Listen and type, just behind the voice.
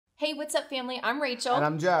Hey, what's up, family? I'm Rachel. And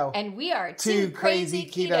I'm Joe. And we are Two Crazy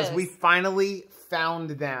Ketos. We finally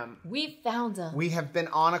found them. We found them. We have been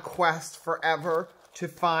on a quest forever to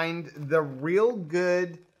find the real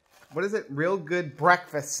good, what is it? Real good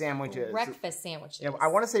breakfast sandwiches. Breakfast sandwiches. Yeah, I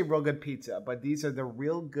want to say real good pizza, but these are the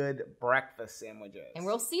real good breakfast sandwiches. And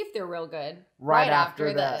we'll see if they're real good right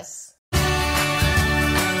after this.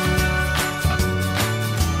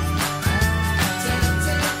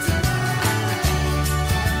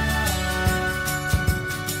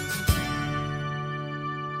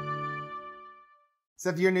 So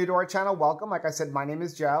if you're new to our channel, welcome. Like I said, my name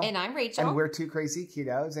is Joe. And I'm Rachel. And we're Two Crazy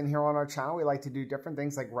Ketos. And here on our channel, we like to do different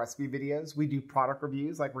things like recipe videos. We do product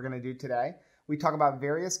reviews like we're going to do today. We talk about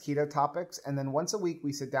various keto topics. And then once a week,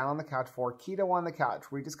 we sit down on the couch for Keto on the Couch,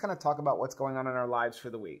 where we just kind of talk about what's going on in our lives for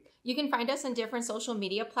the week. You can find us on different social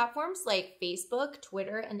media platforms like Facebook,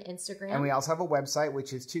 Twitter, and Instagram. And we also have a website,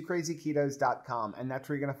 which is twocrazyketos.com. And that's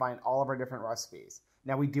where you're going to find all of our different recipes.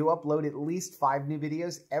 Now, we do upload at least 5 new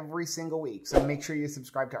videos every single week, so make sure you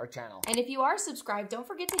subscribe to our channel. And if you are subscribed, don't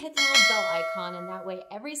forget to hit the little bell icon, and that way,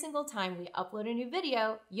 every single time we upload a new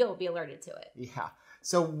video, you'll be alerted to it. Yeah.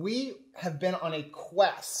 So we have been on a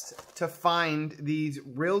quest to find these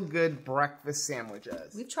real good breakfast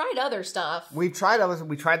sandwiches. We've tried other stuff. We've tried others.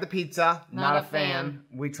 We tried the pizza. Not a fan.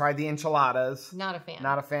 We tried the enchiladas. Not a fan.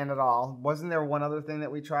 Not a fan at all. Wasn't there one other thing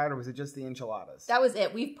that we tried, or was it just the enchiladas? That was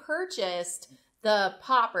it. We've purchased the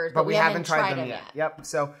poppers, but we haven't tried them yet. Yep.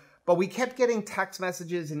 So, but we kept getting text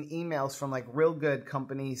messages and emails from like real good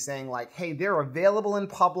companies saying like, hey, they're available in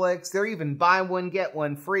Publix. They're even buy one, get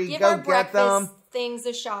one free. Go get them. Things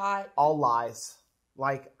a shot. All lies.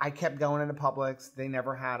 Like I kept going into Publix. They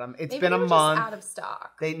never had them. It's Maybe been a they were month. Just out of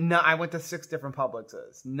stock. I went to 6 different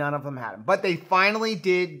Publixes. None of them had them. But they finally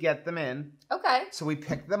did get them in. Okay. So we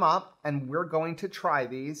picked them up and we're going to try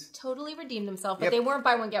these. Totally redeemed themselves, but they weren't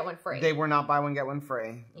buy one, get one free. They were not buy one, get one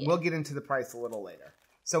free. Yeah. We'll get into the price a little later.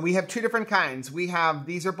 So we have 2 different kinds.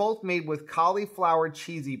 These are both made with cauliflower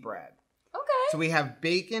cheesy bread. Okay. So we have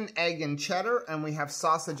bacon, egg, and cheddar, and we have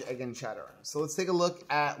sausage, egg, and cheddar. So let's take a look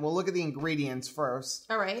we'll look at the ingredients first.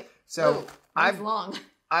 All right. So I've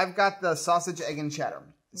got the sausage, egg, and cheddar. Okay.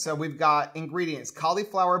 So we've got ingredients: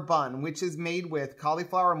 cauliflower bun, which is made with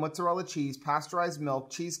cauliflower, mozzarella cheese, pasteurized milk,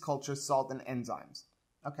 cheese culture, salt, and enzymes.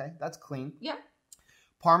 Okay, that's clean. Yeah.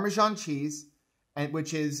 Parmesan cheese,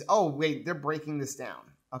 which is, oh wait, they're breaking this down.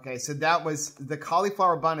 Okay, so that was the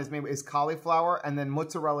cauliflower bun is cauliflower, and then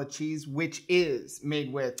mozzarella cheese, which is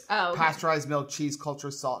made with pasteurized milk, cheese culture,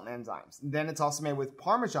 salt, and enzymes. Then it's also made with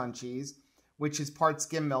Parmesan cheese, which is part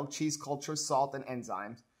skim milk, cheese culture, salt, and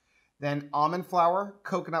enzymes. Then almond flour,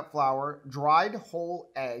 coconut flour, dried whole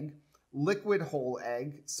egg, liquid whole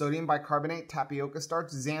egg, sodium bicarbonate, tapioca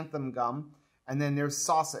starch, xanthan gum, and then there's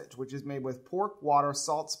sausage, which is made with pork, water,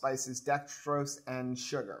 salt, spices, dextrose, and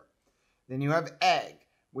sugar. Then you have egg,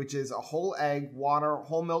 which is a whole egg, water,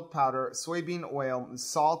 whole milk powder, soybean oil,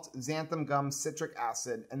 salt, xanthan gum, citric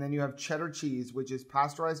acid. And then you have cheddar cheese, which is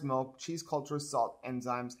pasteurized milk, cheese culture, salt,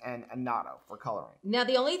 enzymes, and annatto for coloring. Now,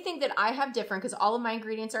 the only thing that I have different, because all of my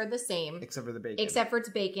ingredients are the same. Except for the bacon. Except for it's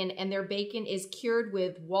bacon, and their bacon is cured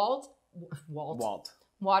with water and Walt?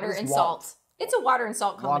 salt. It's a water and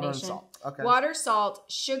salt combination. Water and salt, okay. Water, salt,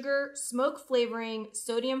 sugar, smoke flavoring,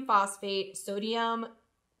 sodium phosphate, sodium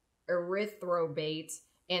erythrobate,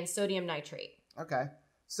 and sodium nitrate. Okay.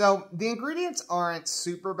 So the ingredients aren't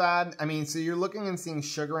super bad. I mean, so you're looking and seeing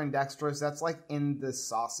sugar and dextrose. That's like in the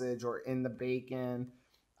sausage or in the bacon.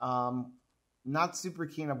 Not super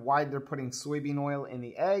keen of why they're putting soybean oil in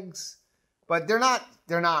the eggs. But they're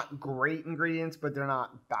not great ingredients, but they're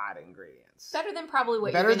not bad ingredients. Better than probably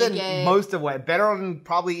what you're going to get. Better than most of what. Better than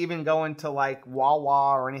probably even going to like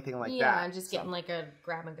Wawa or anything like that. Yeah, just getting like a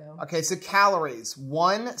grab and go. Okay, so calories.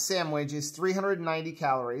 One sandwich is 390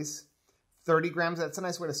 calories. 30 grams, that's a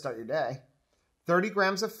nice way to start your day. 30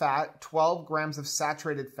 grams of fat, 12 grams of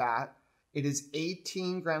saturated fat. It is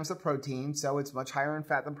 18 grams of protein, so it's much higher in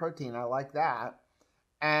fat than protein. I like that.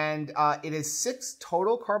 And it is 6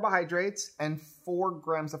 total carbohydrates and 4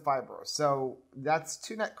 grams of fiber. So that's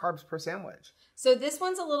 2 net carbs per sandwich. So this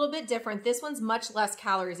one's a little bit different. This one's much less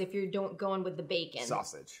calories if you're going with the bacon.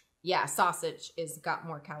 Sausage. Yeah, sausage is got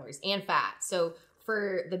more calories and fat. So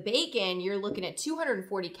for the bacon, you're looking at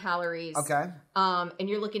 240 calories. Okay. And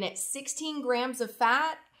you're looking at 16 grams of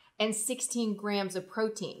fat and 16 grams of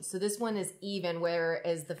protein. So this one is even,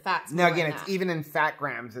 whereas the fat's more. Now again, it's even in fat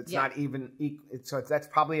grams. It's not even, so that's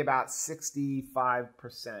probably about 65%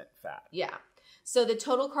 fat. Yeah. So the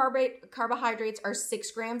total carbohydrates are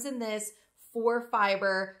 6 grams in this, 4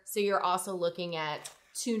 fiber. So you're also looking at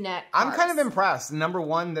 2 net carbs. I'm kind of impressed. Number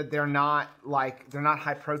one, that they're not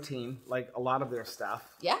high protein like a lot of their stuff.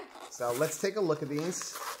 Yeah. So let's take a look at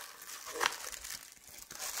these.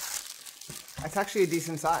 That's actually a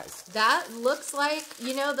decent size. That looks like,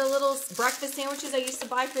 you know, the little breakfast sandwiches I used to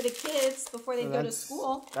buy for the kids before they go to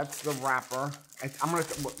school. That's the wrapper.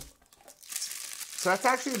 So that's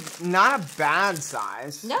actually not a bad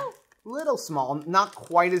size. No. Little small. Not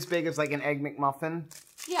quite as big as like an Egg McMuffin.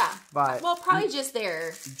 Yeah. But well, probably just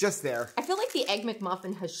there. Just there. I feel like the Egg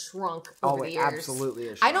McMuffin has shrunk over the years. Absolutely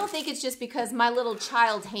has I shrunk. don't think it's just because my little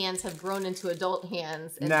child hands have grown into adult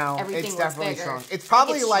hands. And no, everything it's definitely bigger. shrunk. It's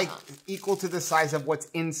probably like shrunk. equal to the size of what's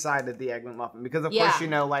inside of the Egg McMuffin. Because of course, you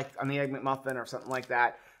know, like on the Egg McMuffin or something like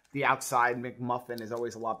that, the outside McMuffin is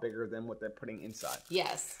always a lot bigger than what they're putting inside.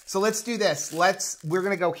 Yes. So let's do this. We're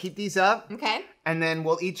going to go heat these up. Okay. And then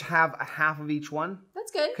we'll each have a half of each one.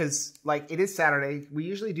 That's good. Because, like, it is Saturday. We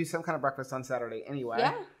usually do some kind of breakfast on Saturday anyway.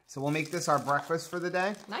 Yeah. So we'll make this our breakfast for the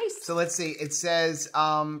day. Nice. So let's see. It says,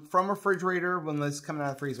 from refrigerator, when this is coming out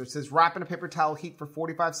of the freezer, it says, wrap in a paper towel, heat for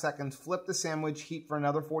 45 seconds, flip the sandwich, heat for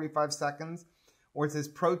another 45 seconds. Or it says,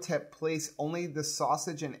 pro tip, place only the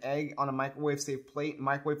sausage and egg on a microwave-safe plate,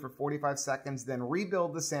 microwave for 45 seconds, then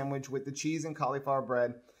rebuild the sandwich with the cheese and cauliflower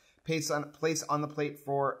bread. Place on the plate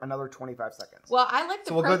for another 25 seconds. Well, I like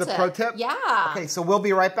the pro tip. So we'll go to the pro tip? Yeah. Okay, so we'll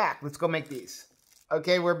be right back. Let's go make these.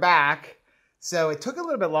 Okay, we're back. So it took a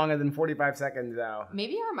little bit longer than 45 seconds, though.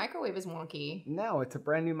 Maybe our microwave is wonky. No, it's a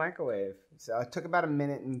brand new microwave. So it took about 1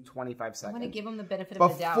 minute and 25 seconds. I want to give them the benefit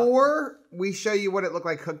of the doubt. Before we show you what it looked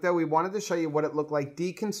like cooked, though, we wanted to show you what it looked like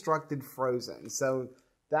deconstructed frozen. So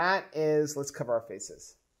that is, let's cover our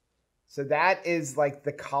faces. So that is like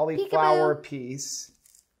the cauliflower piece.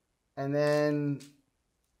 And then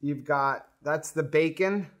you've got, that's the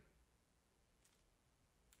bacon.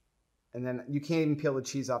 And then you can't even peel the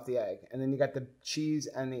cheese off the egg. And then you got the cheese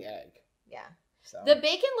and the egg. Yeah. So. The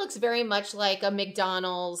bacon looks very much like a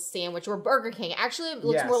McDonald's sandwich or Burger King. Actually, it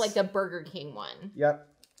looks more like the Burger King one. Yep.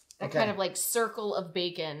 That kind of like circle of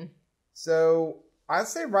bacon. So I'd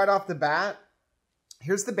say right off the bat,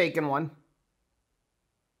 here's the bacon one.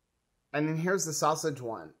 And then here's the sausage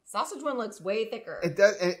one. Sausage one looks way thicker. It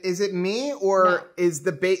does. Is it me or is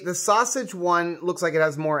the sausage one looks like it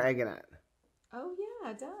has more egg in it? Oh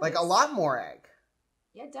yeah, it does. Like a lot more egg.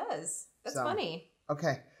 Yeah, it does. That's funny.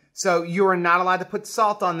 Okay. So you are not allowed to put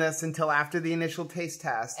salt on this until after the initial taste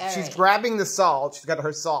test. She's grabbing the salt. She's got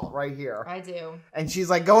her salt right here. I do. And she's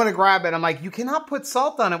like going to grab it. I'm like, you cannot put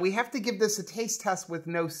salt on it. We have to give this a taste test with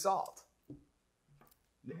no salt.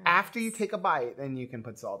 Yes. After you take a bite, then you can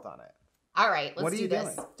put salt on it. All right, let's do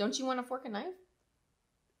this. Doing? Don't you want a fork and knife?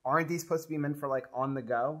 Aren't these supposed to be meant for like on the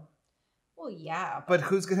go? Well, yeah. But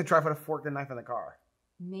who's going to drive with a fork and knife in the car?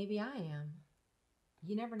 Maybe I am.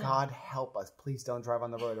 You never know. God help us. Please don't drive on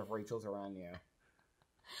the road if Rachel's around you.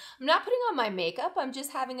 I'm not putting on my makeup. I'm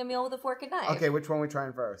just having a meal with a fork and knife. Okay, which one are we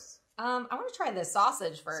trying first? I want to try the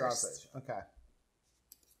sausage first. Sausage, okay.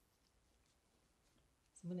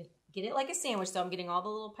 So I'm going to get it like a sandwich, so I'm getting all the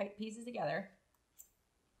little pieces together.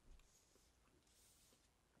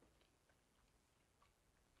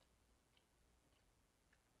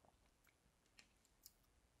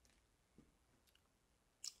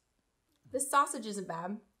 The sausage isn't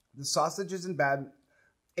bad. The sausage isn't bad.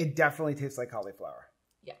 It definitely tastes like cauliflower.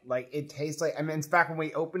 Yeah. Like, it tastes like, I mean, in fact, when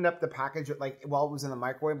we opened up the package, like, while it was in the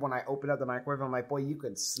microwave, when I opened up the microwave, I'm like, boy, you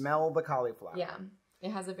could smell the cauliflower. Yeah.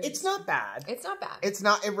 It has a very... It's not bad. It's not bad. It's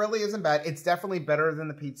not, it really isn't bad. It's definitely better than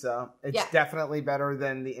the pizza. It's definitely better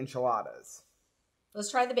than the enchiladas. Let's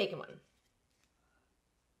try the bacon one.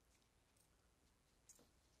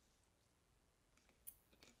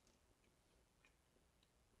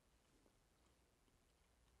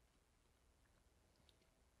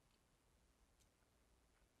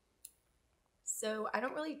 So I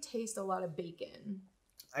don't really taste a lot of bacon.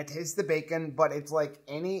 I taste the bacon, but it's like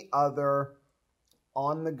any other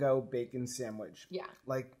on-the-go bacon sandwich. Yeah.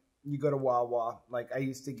 Like, you go to Wawa. Like, I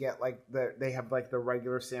used to get, like, they have, like, the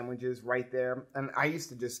regular sandwiches right there. And I used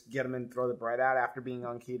to just get them and throw the bread out after being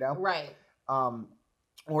on keto. Right.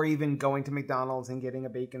 Or even going to McDonald's and getting a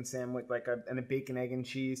bacon sandwich, like a bacon, egg, and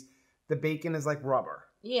cheese. The bacon is like rubber.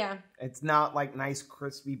 Yeah. It's not like nice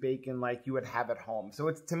crispy bacon like you would have at home. So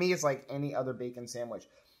it's, to me, it's like any other bacon sandwich.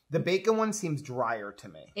 The bacon one seems drier to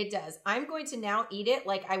me. It does. I'm going to now eat it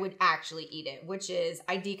like I would actually eat it, which is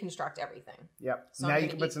I deconstruct everything. Yep. So now you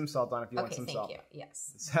can put some salt on if you want some salt. Okay, thank you.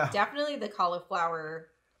 Yes. So, definitely the cauliflower.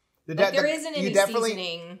 There isn't any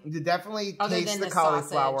seasoning. You definitely taste the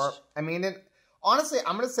cauliflower. Sausage. I mean, honestly,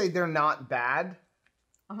 I'm going to say they're not bad.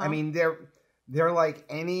 I mean, they're like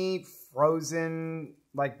any frozen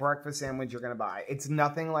like breakfast sandwich you're going to buy. It's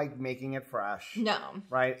nothing like making it fresh. No.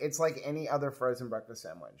 Right? It's like any other frozen breakfast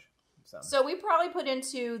sandwich. So we probably put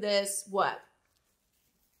into this, what?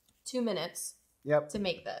 2 minutes. Yep. To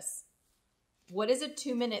make this. What is a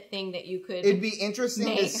 2-minute thing that you could It'd be interesting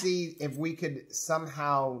make? to see if we could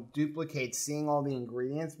somehow duplicate seeing all the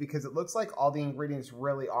ingredients, because it looks like all the ingredients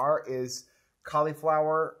really is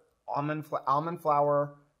cauliflower, almond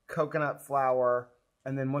flour, coconut flour,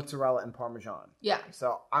 and then mozzarella and Parmesan. Yeah.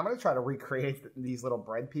 So I'm going to try to recreate these little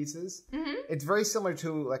bread pieces. Mm-hmm. It's very similar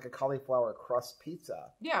to like a cauliflower crust pizza.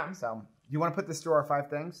 Yeah. So you want to put this through our 5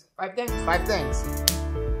 things? 5 things. 5 things.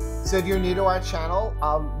 So if you're new to our channel,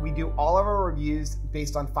 we do all of our reviews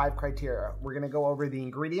based on 5 criteria. We're going to go over the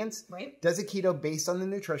ingredients. Right. Does it keto based on the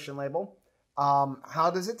nutrition label?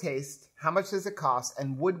 How does it taste? How much does it cost?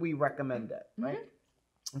 And would we recommend it? Right.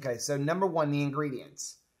 Mm-hmm. Okay. So number 1, the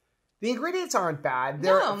ingredients. The ingredients aren't bad.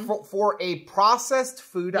 They're for a processed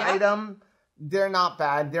food item. They're not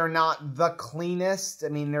bad. They're not the cleanest. I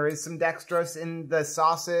mean, there is some dextrose in the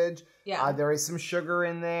sausage. Yeah. There is some sugar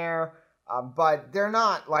in there. But they're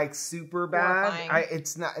not like super bad.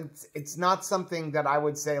 It's not something that I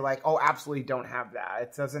would say like, oh, absolutely don't have that.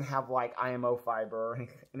 It doesn't have like IMO fiber or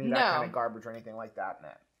any of that kind of garbage or anything like that in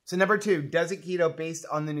it. So number 2, does it keto based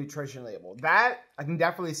on the nutrition label? That I can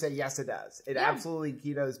definitely say yes, it does. It absolutely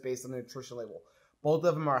ketos based on the nutrition label. Both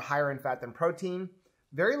of them are higher in fat than protein.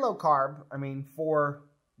 Very low carb. I mean, for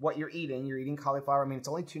what you're eating cauliflower. I mean, it's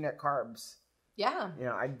only 2 net carbs. Yeah. You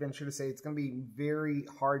know, I'd venture to say it's going to be very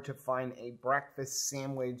hard to find a breakfast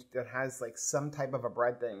sandwich that has like some type of a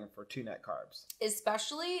bread thing for 2 net carbs.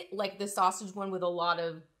 Especially like the sausage one with a lot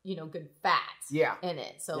of, good fats in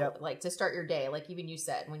it. So like to start your day, like even you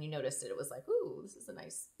said, when you noticed it, it was like, ooh, this is a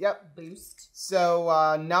nice boost.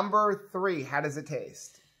 So number 3, how does it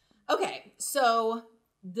taste? Okay. So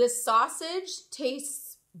the sausage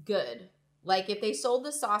tastes good. Like if they sold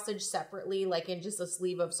the sausage separately, like in just a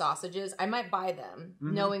sleeve of sausages, I might buy them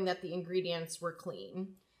knowing that the ingredients were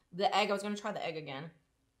clean. The egg, I was going to try the egg again.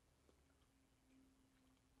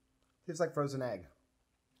 Tastes like frozen egg.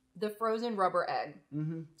 The frozen rubber egg.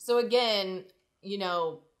 Mm-hmm. So again,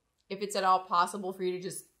 if it's at all possible for you to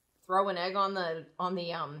just throw an egg on the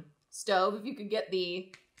stove, if you could get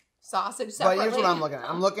the sausage separately. But here's what I'm looking at.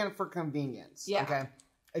 I'm looking for convenience. Yeah. Okay.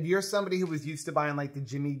 If you're somebody who was used to buying like the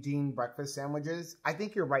Jimmy Dean breakfast sandwiches, I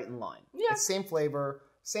think you're right in line. Yeah. It's same flavor,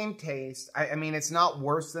 same taste. I mean, it's not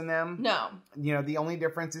worse than them. No. The only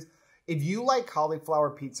difference is if you like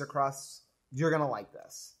cauliflower pizza crusts, you're going to like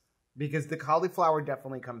this because the cauliflower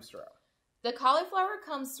definitely comes through. The cauliflower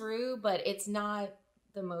comes through, but it's not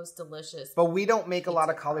the most delicious. But we don't make a lot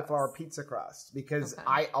of cauliflower pizza crust because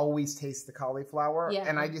I always taste the cauliflower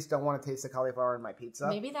and I just don't want to taste the cauliflower in my pizza.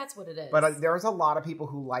 Maybe that's what it is. But there's a lot of people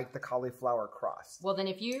who like the cauliflower crust. Well, then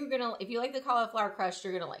if you like the cauliflower crust,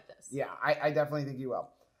 you're going to like this. Yeah, I definitely think you will.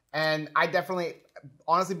 And I definitely,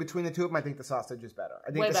 honestly, between the two of them, I think the sausage is better.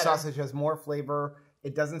 I think the sausage has more flavor.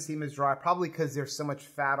 It doesn't seem as dry, probably because there's so much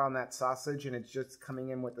fat on that sausage and it's just coming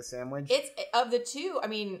in with the sandwich. It's, of the two, I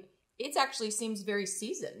mean, it actually seems very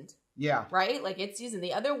seasoned. Yeah. Right? Like it's seasoned.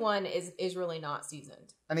 The other one is really not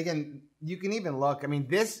seasoned. And again, you can even look. I mean,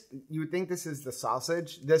 this, you would think this is the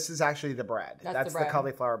sausage. This is actually the bread. That's the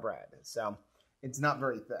cauliflower bread. So it's not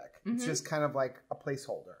very thick. Mm-hmm. It's just kind of like a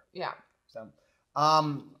placeholder. Yeah. So,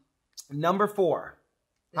 number 4.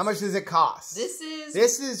 How much does it cost? This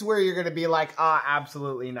is where you're going to be like,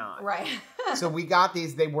 absolutely not. Right. So we got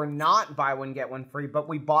these. They were not buy one, get one free, but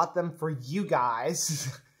we bought them for you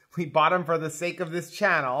guys. We bought them for the sake of this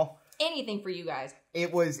channel. Anything for you guys.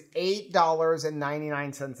 It was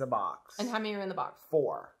 $8.99 a box. And how many are in the box?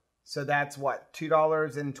 4. So that's what?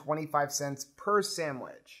 $2.25 per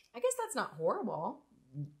sandwich. I guess that's not horrible.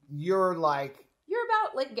 You're about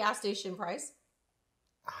like gas station price.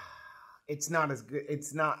 It's not as good.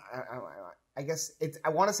 It's not. I guess it's. I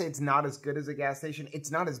want to say it's not as good as a gas station. It's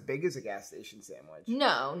not as big as a gas station sandwich.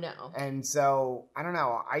 No. And so I don't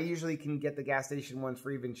know. I usually can get the gas station ones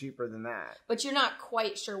for even cheaper than that. But you're not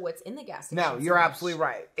quite sure what's in the gas station. No, you're absolutely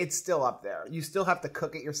right. It's still up there. You still have to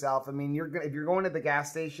cook it yourself. I mean, if you're going to the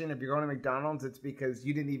gas station, if you're going to McDonald's, it's because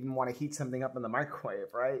you didn't even want to heat something up in the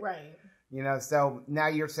microwave, right? Right. So now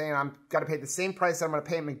you're saying I'm got to pay the same price that I'm going to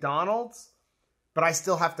pay at McDonald's, but I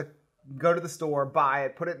still have to go to the store, buy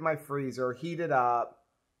it, put it in my freezer, heat it up,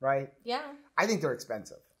 right? Yeah. I think they're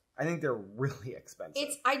expensive. I think they're really expensive.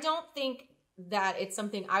 I don't think that it's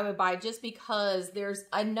something I would buy just because there's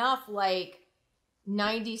enough like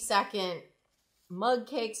 90-second mug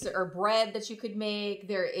cakes or bread that you could make.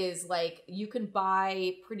 There is like, you can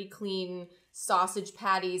buy pretty clean sausage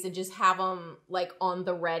patties and just have them like on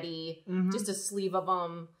the ready, just a sleeve of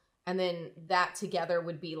them. And then that together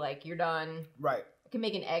would be like, you're done. Right. I can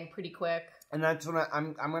make an egg pretty quick. And that's what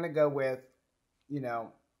I'm going to go with, you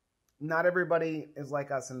know, not everybody is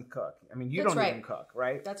like us and cook. I mean, you don't even cook,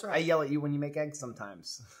 right? That's right. I yell at you when you make eggs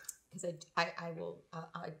sometimes. Because I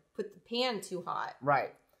put the pan too hot.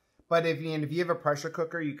 Right. But if you have a pressure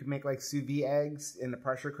cooker, you could make like sous vide eggs in the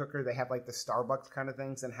pressure cooker. They have like the Starbucks kind of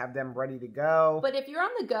things and have them ready to go. But if you're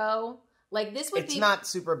on the go, like this would it's not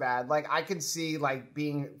super bad. Like I can see like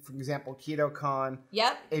being, for example, Keto Con.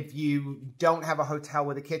 Yep. If you don't have a hotel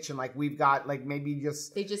with a kitchen, like we've got, like maybe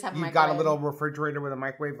just they just have you've got a little refrigerator with a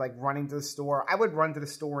microwave, like running to the store. I would run to the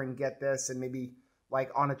store and get this, and maybe like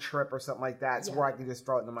on a trip or something like that, so where I can just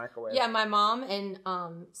throw it in the microwave. Yeah, my mom and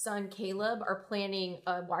son Caleb are planning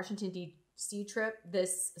a Washington D.C. trip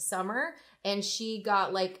this summer, and she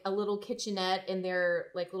got like a little kitchenette in their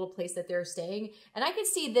like little place that they're staying, and I could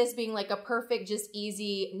see this being like a perfect, just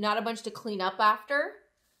easy, not a bunch to clean up after.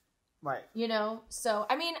 Right. You know, so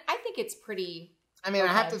I mean, I think it's pretty. I mean, I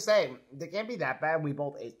have to say, they can't be that bad. We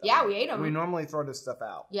both ate them. Yeah, we ate them. We normally throw this stuff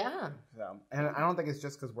out. Yeah. So, and I don't think it's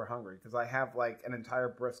just because we're hungry, because I have like an entire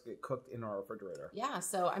brisket cooked in our refrigerator. Yeah,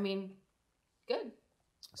 so I mean, good.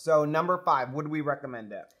 So number 5, would we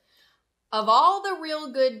recommend it? Of all the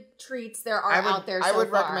real good treats there are out there so far. I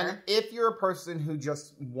would recommend it if you're a person who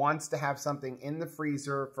just wants to have something in the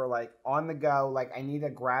freezer for like on the go, like I need a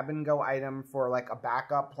grab and go item for like a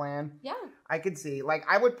backup plan. Yeah. I could see. Like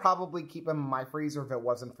I would probably keep them in my freezer if it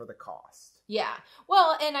wasn't for the cost. Yeah.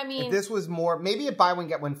 Well, and I mean, if this was more, maybe a buy one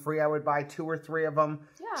get one free, I would buy 2 or 3 of them.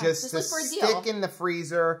 Yeah. Just to stick in the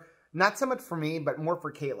freezer. Not so much for me, but more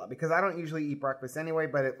for Caleb, because I don't usually eat breakfast anyway,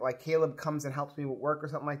 but if like Caleb comes and helps me with work or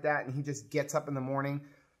something like that, and he just gets up in the morning,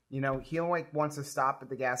 you know, he like wants to stop at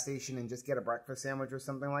the gas station and just get a breakfast sandwich or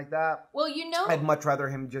something like that. Well, you know, I'd much rather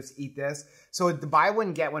him just eat this. So the buy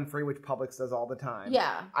one, get one free, which Publix does all the time.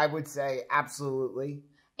 Yeah. I would say absolutely.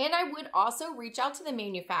 And I would also reach out to the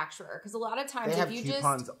manufacturer, because a lot of times they have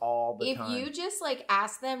coupons all the time. If you just like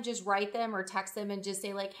ask them, just write them or text them and just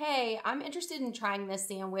say like, hey, I'm interested in trying this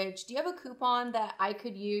sandwich. Do you have a coupon that I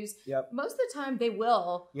could use? Yep. Most of the time they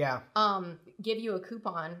will give you a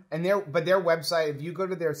coupon. And their website, if you go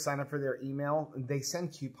to their sign up for their email, they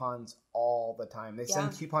send coupons all the time. They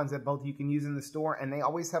send coupons that both you can use in the store, and they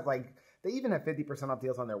always have like, they even have 50% off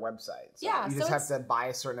deals on their website. So you just have to buy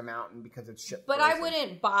a certain amount, and because it's shipped. But I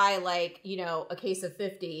wouldn't buy like, you know, a case of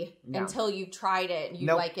 50 until you've tried it and you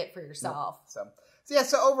like it for yourself. So yeah,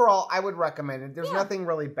 so overall, I would recommend it. There's nothing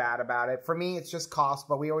really bad about it. For me, it's just cost,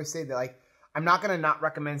 but we always say that like, I'm not going to not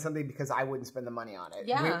recommend something because I wouldn't spend the money on it.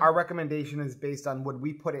 Yeah. Our recommendation is based on would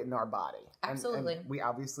we put it in our body. Absolutely. And we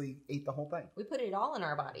obviously ate the whole thing. We put it all in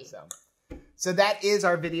our body. So that is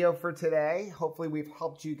our video for today. Hopefully we've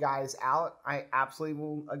helped you guys out. I absolutely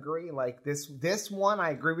will agree. Like this one,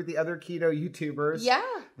 I agree with the other keto YouTubers. Yeah.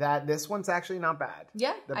 That this one's actually not bad.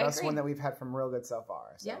 Yeah, the best one that we've had from Real Good so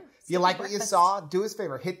far. So if you like what you saw, do us a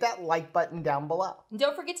favor. Hit that like button down below. And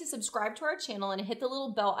don't forget to subscribe to our channel and hit the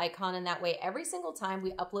little bell icon. And that way, every single time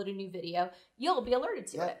we upload a new video, you'll be alerted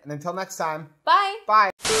to it. And until next time. Bye.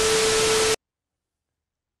 Bye.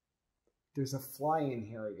 There's a fly in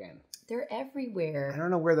here again. They're everywhere. I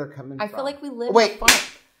don't know where they're coming from. I feel like we live in a farm.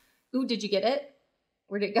 Ooh, did you get it?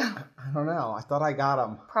 Where'd it go? I don't know. I thought I got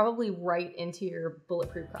them. Probably right into your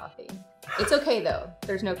bulletproof coffee. It's okay, though.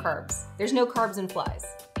 There's no carbs. There's no carbs in flies.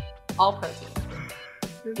 All protein.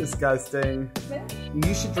 You're disgusting. Yeah.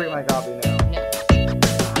 You should drink my coffee now. No.